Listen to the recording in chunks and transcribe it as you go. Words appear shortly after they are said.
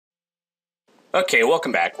Okay,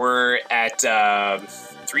 welcome back. We're at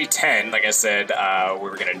 310, like I said, we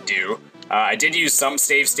were gonna do. I did use some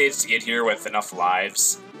save states to get here with enough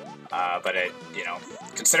lives, but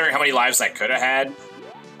considering how many lives I could have had,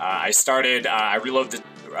 I reloaded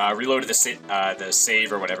the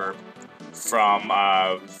save or whatever from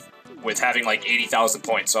with having like 80,000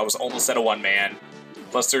 points, so I was almost at a one man.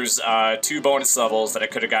 Plus, there's two bonus levels that I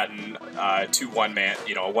could have gotten two one man,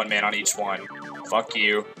 a one man on each one. Fuck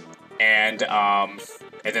you. And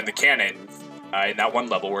then the cannon in that one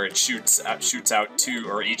level where it shoots out two,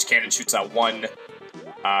 or each cannon shoots out one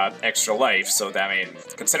extra life. So that, I mean,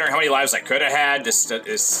 considering how many lives I could have had,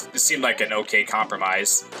 this seemed like an okay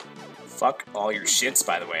compromise. Fuck all your shits,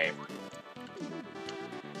 by the way.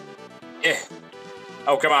 Eh.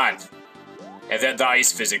 Oh, come on. And then the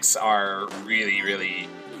ice physics are really, really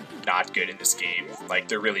not good in this game. Like,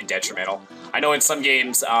 they're really detrimental. I know in some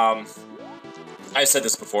games, I've said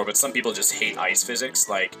this before, but some people just hate ice physics.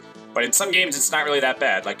 Like, but in some games, it's not really that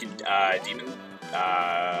bad. Like in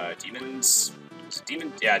Demon's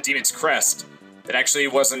Crest, it actually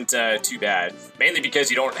wasn't too bad. Mainly because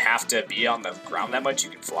you don't have to be on the ground that much; you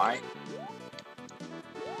can fly.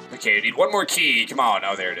 Okay, you need one more key. Come on!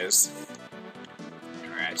 Oh, there it is. All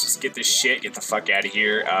right, just get this shit. Get the fuck out of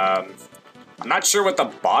here. I'm not sure what the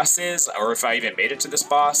boss is, or if I even made it to this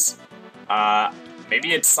boss.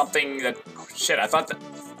 Maybe it's something that. Oh, shit!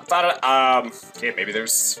 Okay, maybe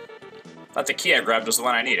there's. I thought the key I grabbed was the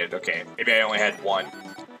one I needed. Okay, maybe I only had one.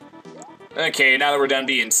 Okay, now that we're done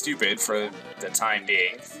being stupid for the time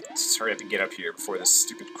being, let's just hurry up and get up here before this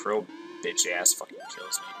stupid crow bitch ass fucking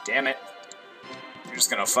kills me. Damn it! You're just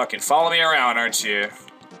gonna fucking follow me around, aren't you?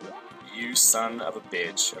 You son of a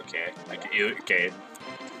bitch. Okay, okay.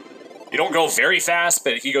 You don't go very fast,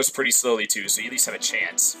 but he goes pretty slowly too, so you at least have a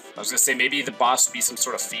chance. I was gonna say maybe the boss would be some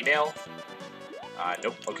sort of female.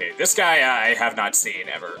 Nope. Okay, this guy I have not seen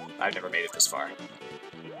ever. I've never made it this far.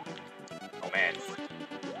 Oh man.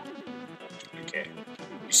 Okay.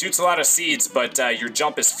 He shoots a lot of seeds, but your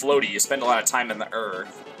jump is floaty. You spend a lot of time in the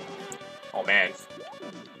earth. Oh man.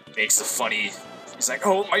 Makes a funny. He's like,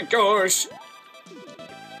 oh my gosh.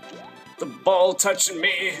 The ball touching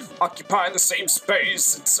me, occupying the same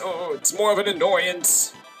space. It's more of an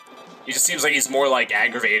annoyance. He just seems like he's more like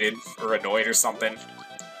aggravated or annoyed or something.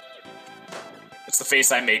 It's the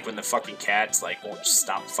face I make when the fucking cat's like won't just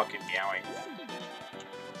stop fucking meowing.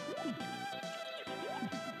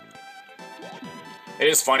 It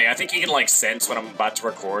is funny. I think he can like sense when I'm about to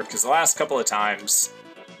record, because the last couple of times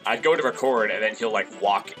I'd go to record and then he'll like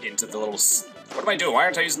walk into the little. What am I doing? Why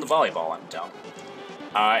aren't I using the volleyball? I'm dumb.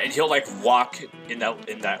 And he'll like walk in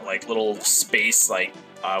that like little space like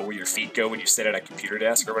where your feet go when you sit at a computer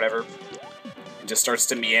desk or whatever, and just starts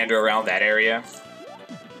to meander around that area.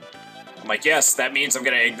 I'm like, yes, that means I'm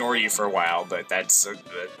gonna ignore you for a while, but that's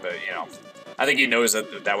but you know, I think he knows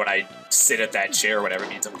that when I sit at that chair or whatever, it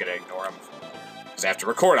means I'm gonna ignore him because I have to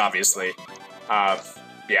record, obviously. Yeah,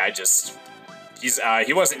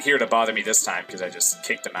 he wasn't here to bother me this time because I just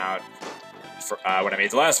kicked him out. When I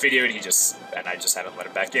made the last video, and I just haven't let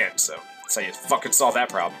him back in, so that's how you fucking solve that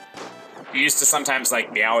problem. He used to sometimes,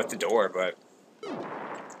 like, meow at the door, but,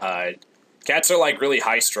 cats are, like, really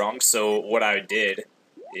high-strung, so what I did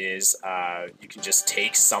is, you can just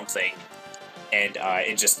take something and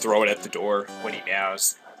just throw it at the door when he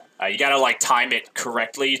meows. You gotta, like, time it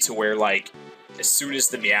correctly to where, like, as soon as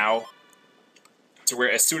the meow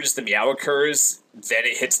occurs, then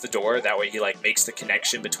it hits the door. That way he, like, makes the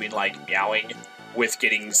connection between, like, meowing with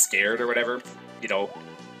getting scared or whatever, you know.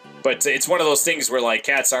 But it's one of those things where, like,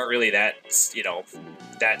 cats aren't really that, you know,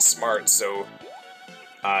 that smart, so...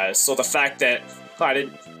 so the fact that... Oh, I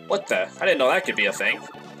didn't know that could be a thing.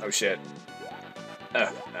 Oh, shit. No.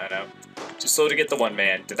 Too slow to get the one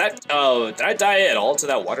man. Did I die at all to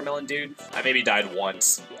that watermelon dude? I maybe died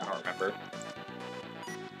once. I don't remember.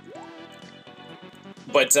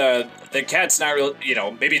 But, the cat's not real, you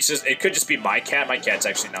know, maybe it could just be my cat. My cat's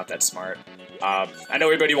actually not that smart. I know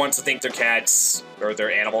everybody wants to think their cats, or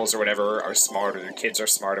their animals or whatever, are smart, or their kids are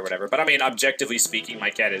smart or whatever. But, I mean, objectively speaking, my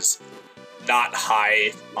cat is not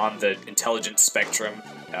high on the intelligence spectrum,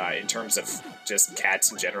 in terms of just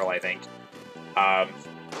cats in general, I think.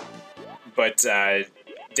 But, they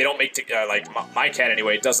don't make like, my cat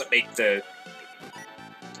anyway, doesn't make the...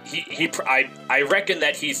 I reckon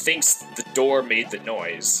that he thinks the door made the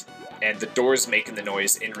noise, and the door's making the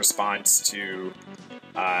noise in response to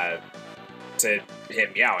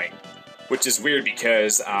him meowing, which is weird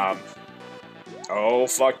because, oh,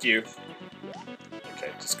 fuck you.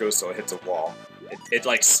 Okay, just goes till it hits a wall. It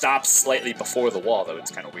like, stops slightly before the wall, though.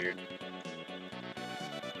 It's kind of weird.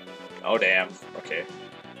 Oh, damn. Okay.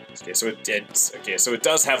 Okay, so it did. Okay, so it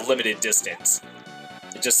does have limited distance.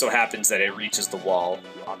 It just so happens that it reaches the wall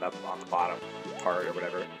on the bottom part or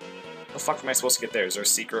whatever. How the fuck am I supposed to get there? Is there a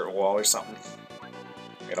secret wall or something?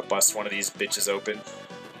 I gotta bust one of these bitches open.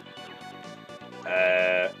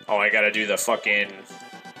 Oh, I gotta do the fucking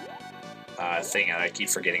thing that I keep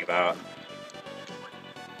forgetting about.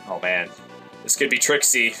 Oh man, this could be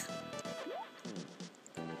tricksy.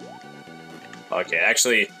 Okay,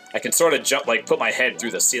 actually, I can sort of jump, like, put my head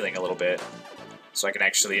through the ceiling a little bit, so I can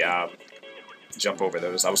actually jump over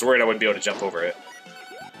those. I was worried I wouldn't be able to jump over it.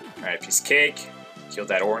 All right, piece of cake. Killed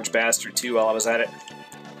that orange bastard too while I was at it.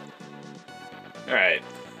 All right,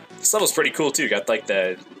 this level's pretty cool too. Got like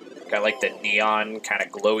the neon kind of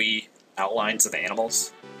glowy outlines of the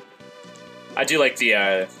animals. I do like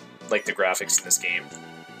the graphics in this game.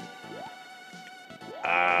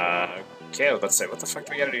 Okay, I was about to say, what the fuck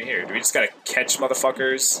do we gotta do here? Do we just gotta catch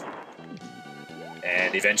motherfuckers?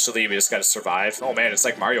 And eventually we just gotta survive? Oh man, it's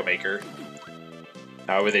like Mario Maker.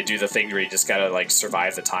 Where they do the thing where you just gotta, like,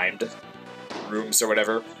 survive the timed rooms or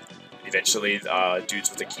whatever. Eventually, dudes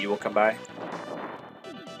with the key will come by.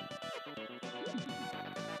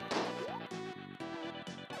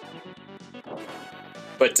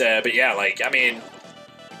 But yeah, like, I mean,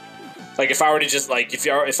 like, if I were to just, like, if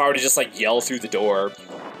I were to just, like, yell through the door,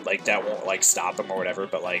 like, that won't, like, stop him or whatever,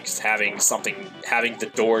 but, like, having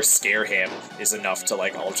the door scare him is enough to,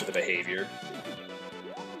 like, alter the behavior.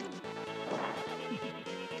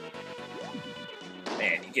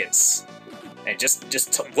 Man, he gets... And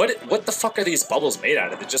what the fuck are these bubbles made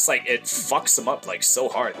out of? It just, like, it fucks him up, like, so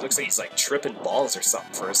hard. It looks like he's, like, tripping balls or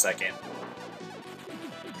something for a second.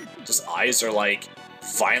 Just eyes are, like,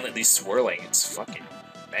 violently swirling. It's fucking...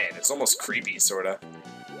 Man, it's almost creepy, sorta.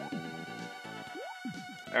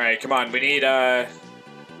 Alright, come on, we need, There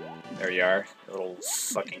you are, you little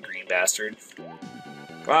fucking green bastard.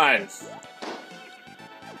 Come on!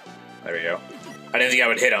 There we go. I didn't think I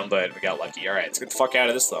would hit him, but we got lucky. Alright, let's get the fuck out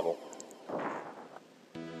of this level.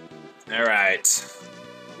 Alright.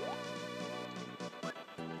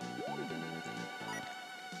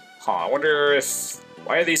 Huh, I wonder if...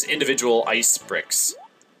 Why are these individual ice bricks?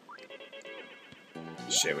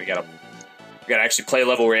 Shit, we gotta actually play a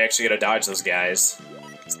level where you actually gotta dodge those guys.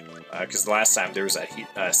 Because the last time there was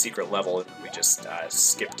a secret level and we just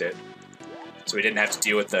skipped it. So we didn't have to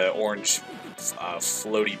deal with the orange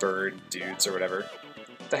floaty bird dudes or whatever.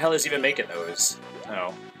 What the hell is even making those?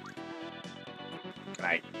 Oh. Can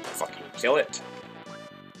I fucking kill it?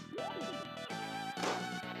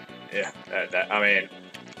 Yeah, I mean,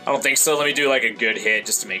 I don't think so. Let me do like a good hit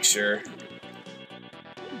just to make sure.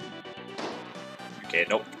 Okay,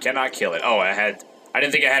 nope, cannot kill it. Oh, I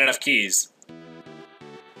didn't think I had enough keys.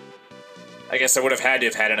 I guess I would have had to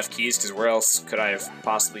have had enough keys, because where else could I have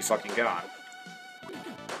possibly fucking gone?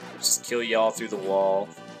 Just kill y'all through the wall.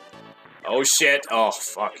 Oh shit! Oh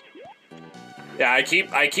fuck! Yeah, I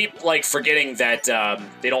keep like forgetting that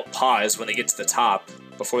they don't pause when they get to the top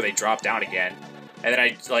before they drop down again, and then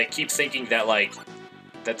I like keep thinking that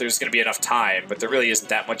that there's gonna be enough time, but there really isn't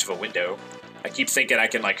that much of a window. I keep thinking I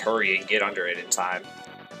can like hurry and get under it in time.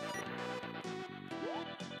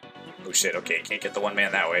 Oh shit! Okay, can't get the one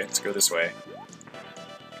man that way. Let's go this way.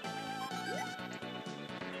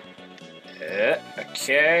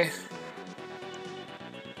 Okay.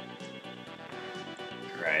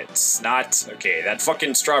 Right, it's not... Okay, that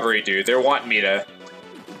fucking strawberry dude, they're wanting me to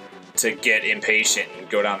get impatient and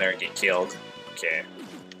go down there and get killed. Okay.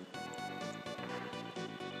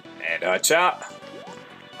 And, chop.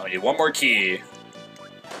 I need one more key.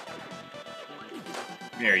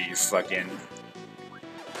 Here, you fucking...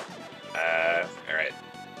 alright.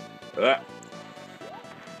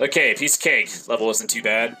 Okay, piece of cake. Level isn't too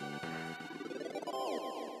bad.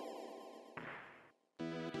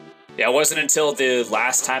 Yeah, it wasn't until the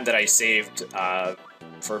last time that I saved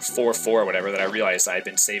for 4-4 or whatever that I realized I had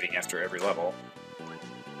been saving after every level.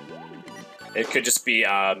 It could just be,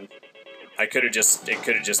 it could have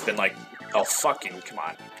just been like, oh fucking, come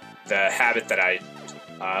on. The habit that I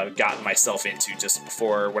gotten myself into just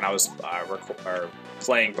before, when I was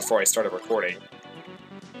playing before I started recording.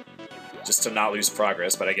 Just to not lose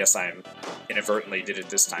progress, but I guess I inadvertently did it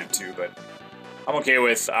this time too, but I'm okay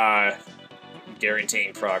with,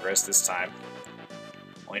 guaranteeing progress this time.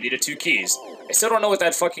 Only needed 2 keys. I still don't know what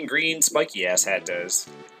that fucking green spiky ass hat does.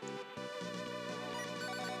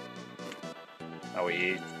 Oh,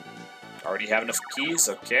 we already have enough keys?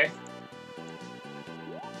 Okay.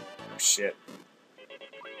 Oh shit.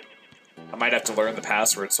 I might have to learn the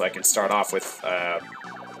password so I can start off with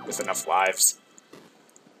enough lives.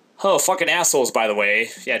 Oh, fucking assholes, by the way.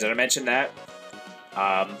 Yeah, did I mention that?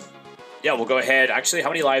 yeah, we'll go ahead. Actually, how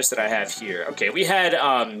many lives did I have here? Okay, we had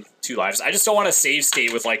 2 lives. I just don't want to save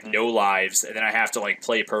state with like no lives, and then I have to like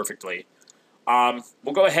play perfectly.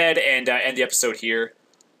 We'll go ahead and end the episode here,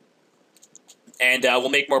 and we'll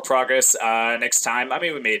make more progress next time. I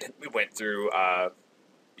mean, we went through,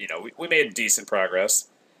 we made decent progress,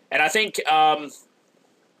 and I think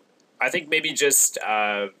maybe just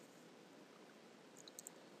I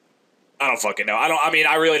don't fucking know. I mean,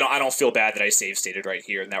 I really don't. I don't feel bad that I save stated right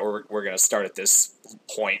here, and that we're gonna start at this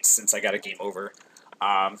point since I got a game over.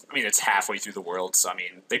 I mean, it's halfway through the world, so I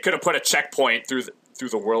mean, they could have put a checkpoint through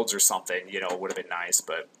the worlds or something. You know, it would have been nice,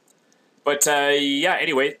 but yeah.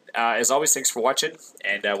 Anyway, as always, thanks for watching,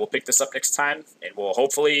 and we'll pick this up next time, and we'll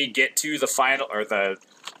hopefully get to the final or the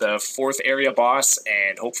 4th area boss,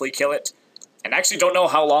 and hopefully kill it. And I actually don't know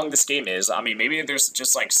how long this game is. I mean, maybe there's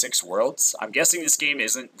just like 6 worlds. I'm guessing this game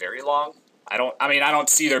isn't very long. I don't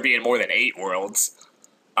see there being more than 8 worlds.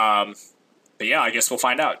 But yeah, I guess we'll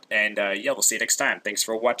find out. And yeah, we'll see you next time. Thanks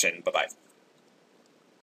for watching. Bye-bye.